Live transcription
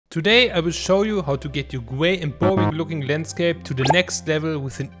Today I will show you how to get your grey and boring looking landscape to the next level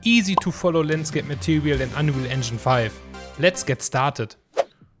with an easy to follow landscape material in Unreal Engine 5. Let's get started.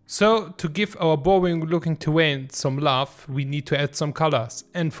 So to give our boring looking terrain some love, we need to add some colors,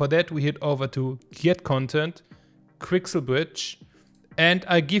 and for that we head over to Get Content, Quixel Bridge, and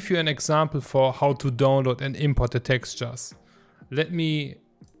I give you an example for how to download and import the textures. Let me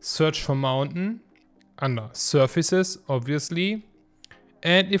search for mountain under surfaces, obviously.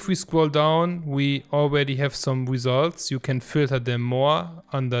 And if we scroll down, we already have some results. You can filter them more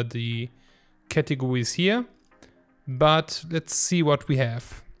under the categories here. But let's see what we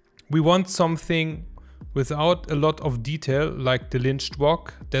have. We want something without a lot of detail, like the lynched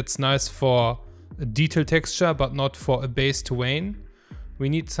rock. That's nice for a detailed texture, but not for a base terrain. We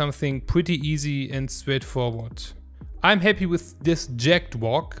need something pretty easy and straightforward. I'm happy with this jagged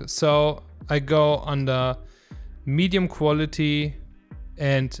rock, so I go under medium quality.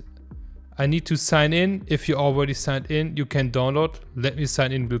 And I need to sign in. If you already signed in, you can download. Let me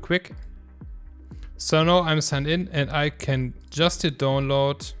sign in real quick. So now I'm signed in and I can just hit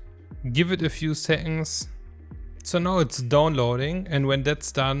download. Give it a few seconds. So now it's downloading, and when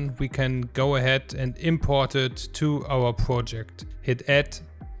that's done, we can go ahead and import it to our project. Hit add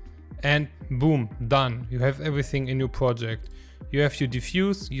and boom, done. You have everything in your project. You have your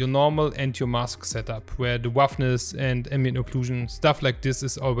diffuse, your normal and your mask setup, where the roughness and ambient occlusion, stuff like this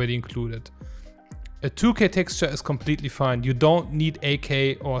is already included. A 2K texture is completely fine. You don't need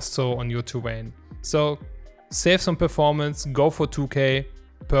 8K or so on your terrain. So save some performance, go for 2K,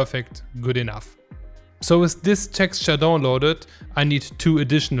 perfect, good enough. So with this texture downloaded, I need 2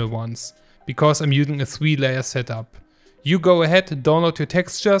 additional ones, because I'm using a 3-layer setup. You go ahead, download your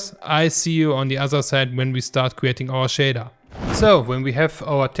textures. I see you on the other side when we start creating our shader. So when we have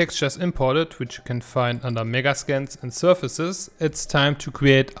our textures imported, which you can find under Megascans and Surfaces, it's time to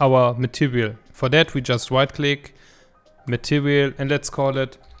create our material. For that we just right click, Material, and let's call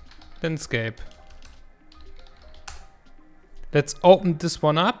it Landscape. Let's open this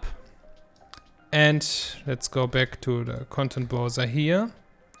one up and let's go back to the content browser here.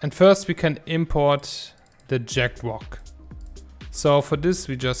 And first we can import the jagged rock. So for this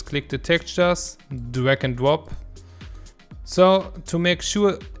we just click the textures, drag and drop. So to make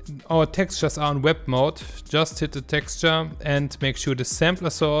sure our textures are in web mode, just hit the texture and make sure the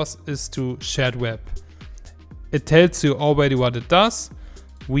sampler source is to shared web. It tells you already what it does.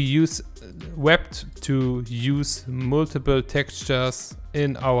 We use web to use multiple textures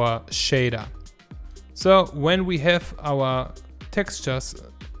in our shader. So when we have our textures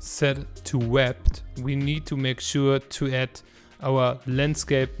set to webbed, we need to make sure to add our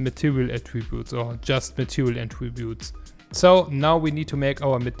landscape material attributes, or just material attributes. So now we need to make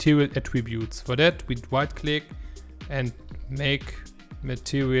our material attributes. For that we right click and make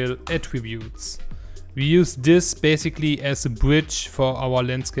material attributes. We use this basically as a bridge for our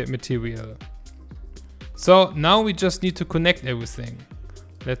landscape material. So now we just need to connect everything.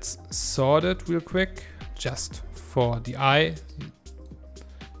 Let's sort it real quick, just for the eye.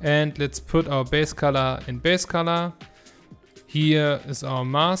 And let's put our base color in base color. Here is our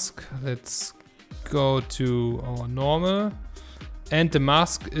mask. Let's go to our normal, and the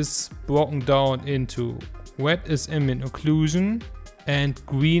mask is broken down into red is ambient occlusion and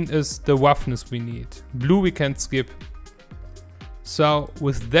green is the roughness we need. Blue we can skip. So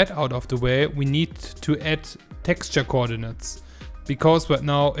with that out of the way, we need to add texture coordinates, because right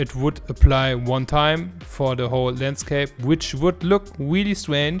now it would apply one time for the whole landscape, which would look really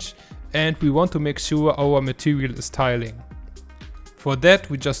strange, and we want to make sure our material is tiling. For that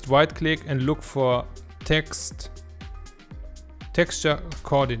we just right click and look for texture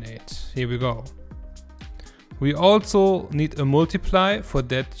coordinate. Here we go. We also need a multiply. For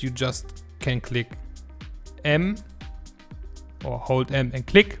that you just can click M or hold M and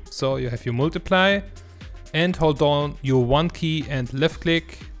click. So you have your multiply, and hold down your 1 key and left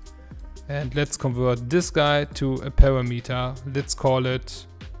click. And let's convert this guy to a parameter. Let's call it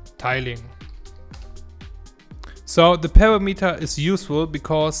tiling. So the parameter is useful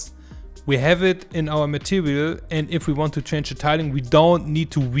because we have it in our material, and if we want to change the tiling, we don't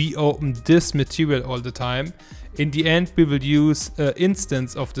need to reopen this material all the time. In the end we will use an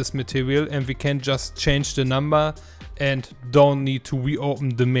instance of this material, and we can just change the number and don't need to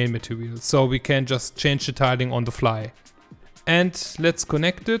reopen the main material. So we can just change the tiling on the fly. And let's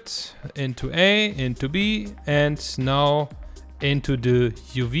connect it into A, into B, and now into the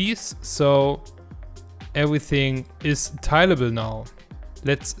UVs. So everything is tileable now.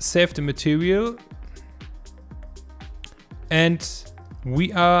 Let's save the material, and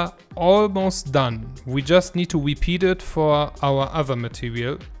we are almost done. We just need to repeat it for our other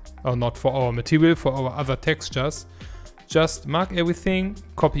material. or not for our material, for our other textures. Just mark everything,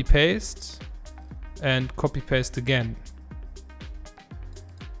 copy paste, and copy paste again.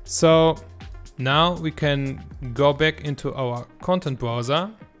 So now we can go back into our content browser.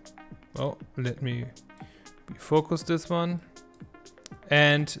 Oh, let me focus this one.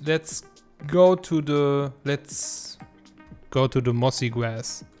 And let's go to the mossy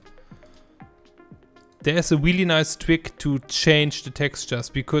grass. There's a really nice trick to change the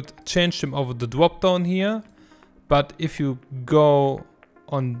textures. We could change them over the drop down here, but if you go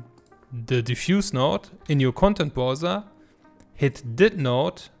on the diffuse node in your content browser, hit that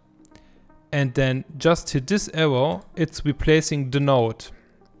node, and then just hit this arrow, it's replacing the node.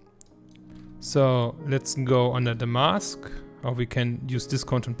 So let's go under the mask, or we can use this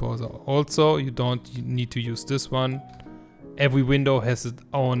content browser. Also, you don't need to use this one. Every window has its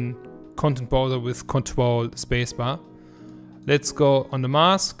own content browser with control spacebar. Let's go on the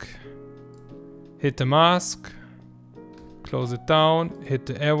mask, hit the mask, close it down, hit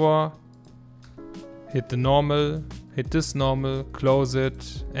the arrow, hit the normal, hit this normal, close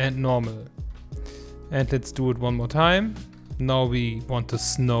it, and normal. And let's do it one more time. Now we want the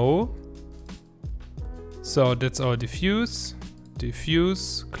snow. So that's our diffuse,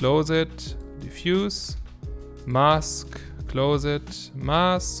 diffuse, close it, diffuse, mask, close it,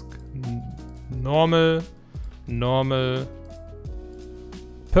 mask, normal, normal.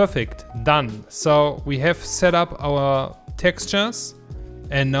 Perfect, done. So we have set up our textures,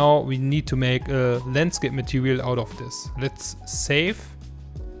 and now we need to make a landscape material out of this. Let's save.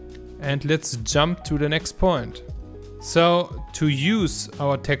 And let's jump to the next point. So to use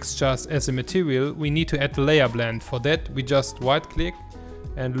our textures as a material, we need to add the layer blend. For that, we just right click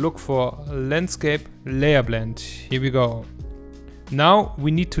and look for landscape layer blend. Here we go. Now we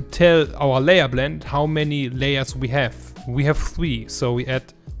need to tell our layer blend how many layers we have. We have 3, so we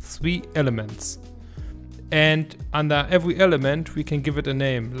add 3 elements. And under every element, we can give it a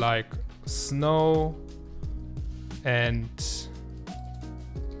name like snow and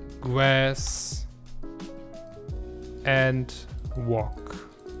grass and walk.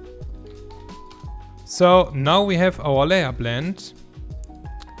 So now we have our layer blend,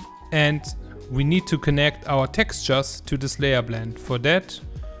 and we need to connect our textures to this layer blend. For that,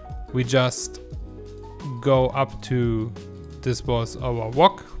 we just go up to, this was our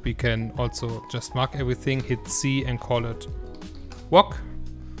walk. We can also just mark everything, hit C and call it walk.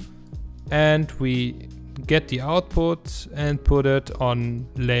 And we get the output and put it on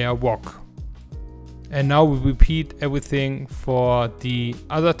layer walk. And now we repeat everything for the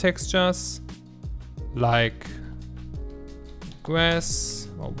other textures, like grass,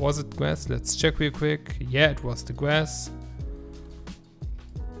 or was it grass? Let's check real quick. Yeah, it was the grass.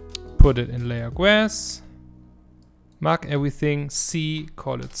 Put it in layer grass, mark everything, C,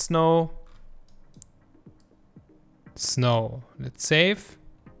 call it snow, snow. Let's save.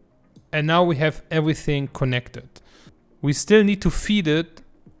 And now we have everything connected. We still need to feed it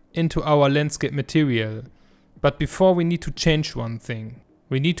into our landscape material. But before, we need to change one thing.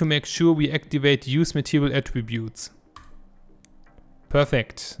 We need to make sure we activate use material attributes.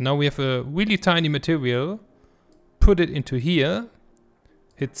 Perfect. Now we have a really tiny material. Put it into here.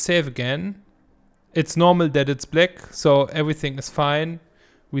 Hit save again. It's normal that it's black, so everything is fine.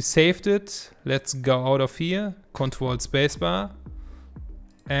 We saved it. Let's go out of here. Control spacebar.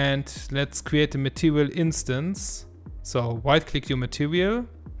 And let's create a material instance. So right click your material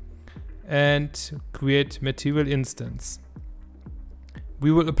and create material instance.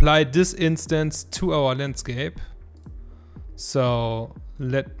 We will apply this instance to our landscape. So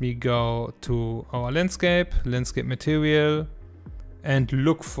let me go to our landscape, landscape material, and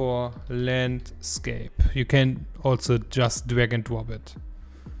look for landscape. You can also just drag and drop it.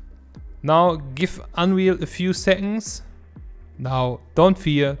 Now give Unreal a few seconds. Now, don't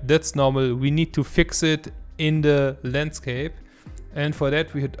fear, that's normal. We need to fix it in the landscape. And for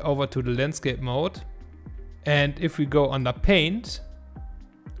that, we head over to the landscape mode. And if we go under paint,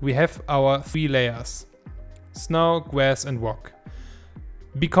 we have our 3 layers: snow, grass, and rock.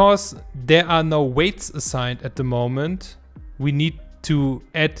 Because there are no weights assigned at the moment, we need to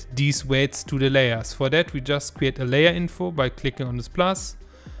add these weights to the layers. For that, we just create a layer info by clicking on this plus,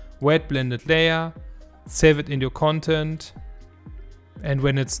 weight blended layer, save it in your content. And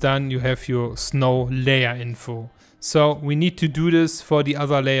when it's done, you have your snow layer info. So we need to do this for the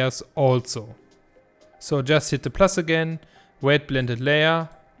other layers also. So just hit the plus again, weight blended layer,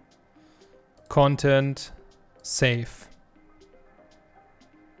 content, save.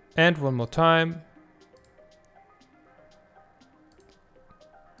 And one more time.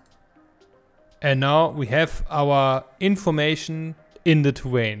 And now we have our information in the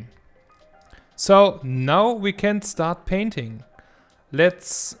terrain. So now we can start painting.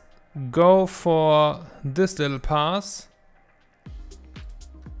 Let's go for this little pass,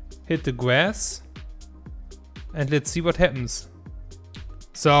 hit the grass, and let's see what happens.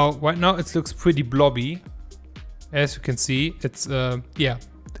 So right now it looks pretty blobby. As you can see, it's yeah,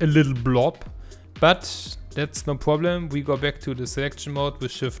 a little blob, but that's no problem. We go back to the selection mode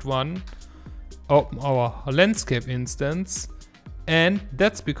with Shift 1, open our landscape instance, and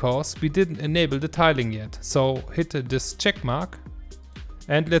that's because we didn't enable the tiling yet. So hit this check mark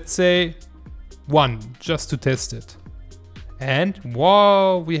and let's say 1 just to test it. And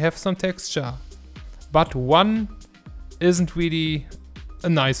wow, we have some texture, but 1 isn't really a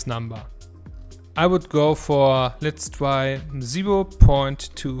nice number. I would go for, let's try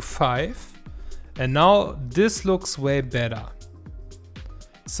 0.25, and now this looks way better.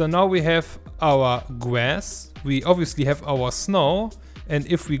 So now we have our grass, we obviously have our snow, and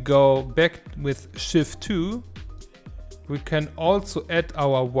if we go back with Shift 2, we can also add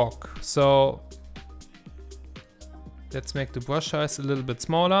our rock. So let's make the brush size a little bit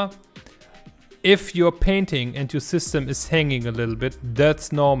smaller. If you're painting and your system is hanging a little bit,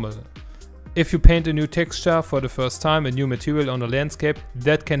 that's normal. If you paint a new texture for the first time, a new material on a landscape,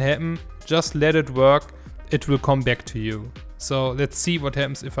 that can happen. Just let it work, it will come back to you. So let's see what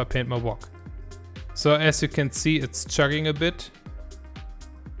happens if I paint my rock. So as you can see, it's chugging a bit.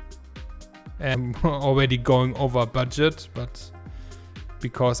 I'm already going over budget, but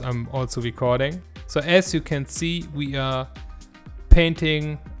because I'm also recording. So as you can see, we are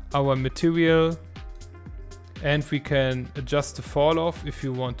painting our material, and we can adjust the fall off if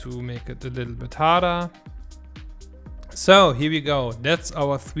you want to make it a little bit harder. So here we go, that's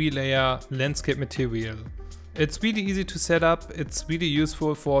our 3-layer landscape material. It's really easy to set up, it's really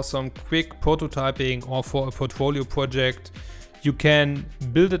useful for some quick prototyping or for a portfolio project. You can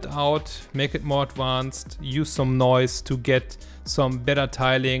build it out, make it more advanced, use some noise to get some better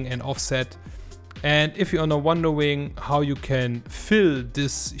tiling and offset. And if you're wondering how you can fill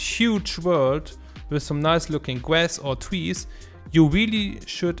this huge world with some nice looking grass or trees, you really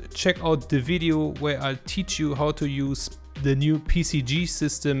should check out the video where I'll teach you how to use the new PCG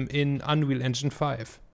system in Unreal Engine 5.